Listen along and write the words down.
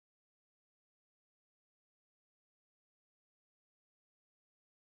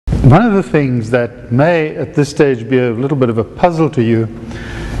One of the things that may at this stage be a little bit of a puzzle to you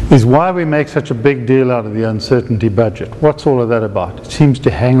is why we make such a big deal out of the uncertainty budget. What's all of that about? It seems to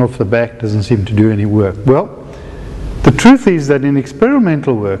hang off the back, doesn't seem to do any work. Well, the truth is that in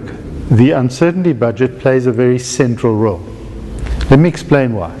experimental work, the uncertainty budget plays a very central role. Let me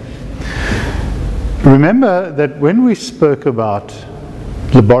explain why. Remember that when we spoke about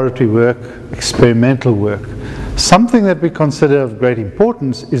laboratory work, experimental work, something that we consider of great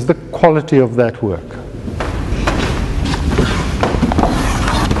importance is the quality of that work.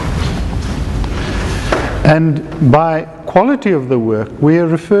 And by quality of the work, we are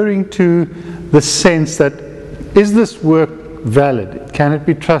referring to the sense that, is this work valid? Can it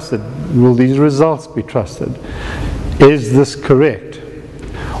be trusted? Will these results be trusted? Is this correct?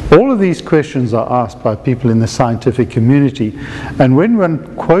 All of these questions are asked by people in the scientific community, and when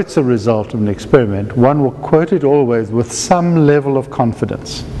one quotes a result of an experiment, one will quote it always with some level of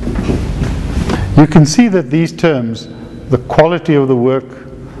confidence. You can see that these terms, the quality of the work,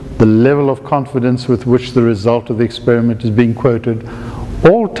 the level of confidence with which the result of the experiment is being quoted,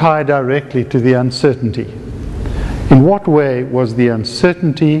 all tie directly to the uncertainty. In what way was the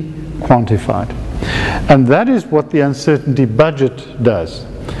uncertainty quantified? And that is what the uncertainty budget does.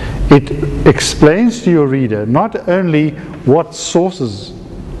 It explains to your reader not only what sources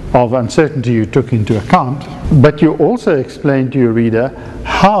of uncertainty you took into account, but you also explain to your reader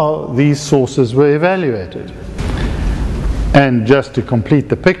how these sources were evaluated. And just to complete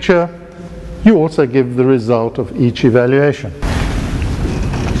the picture, you also give the result of each evaluation.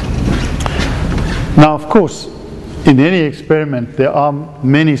 Now, of course, in any experiment there are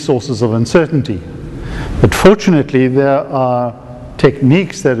many sources of uncertainty, but fortunately there are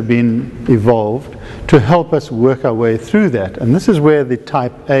techniques that have been evolved to help us work our way through that. And this is where the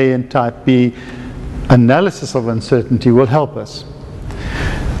type A and type B analysis of uncertainty will help us.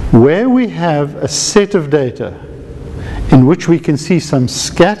 Where we have a set of data in which we can see some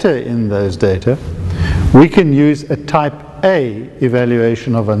scatter in those data, we can use a type A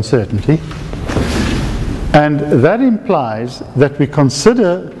evaluation of uncertainty. And that implies that we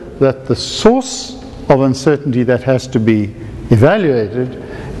consider that the source of uncertainty that has to be evaluated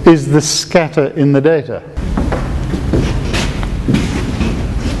is the scatter in the data.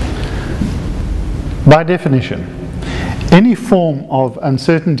 By definition, any form of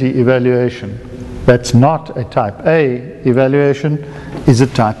uncertainty evaluation that's not a type A evaluation is a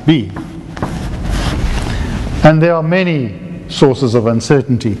type B. And there are many sources of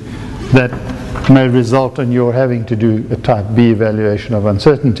uncertainty that may result in your having to do a type B evaluation of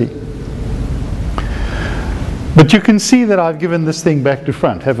uncertainty. But you can see that I've given this thing back to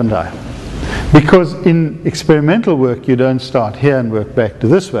front, haven't I? Because in experimental work you don't start here and work back to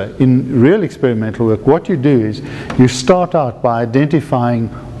this way. In real experimental work, what you do is you start out by identifying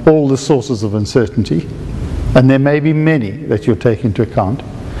all the sources of uncertainty, and there may be many that you'll take into account.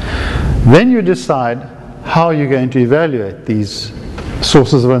 Then you decide how you're going to evaluate these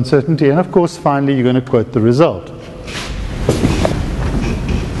sources of uncertainty, and of course finally you're going to quote the result.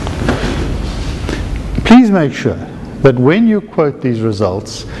 Please make sure that when you quote these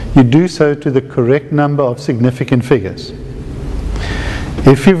results, you do so to the correct number of significant figures.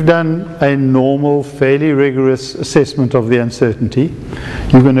 If you've done a normal, fairly rigorous assessment of the uncertainty,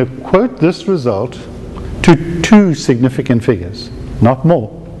 you're going to quote this result to 2 significant figures, not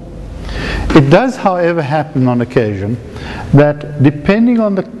more. It does, however, happen on occasion that depending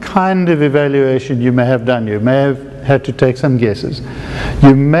on the kind of evaluation you may have done, you may have had to take some guesses,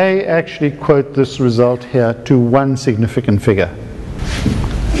 you may actually quote this result here to 1 significant figure.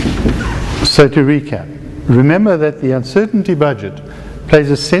 So to recap, remember that the uncertainty budget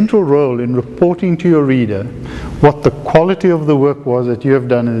plays a central role in reporting to your reader what the quality of the work was that you have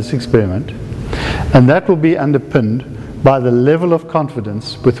done in this experiment, and that will be underpinned by the level of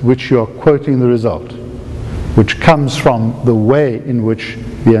confidence with which you are quoting the result, which comes from the way in which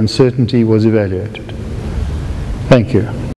the uncertainty was evaluated. Thank you.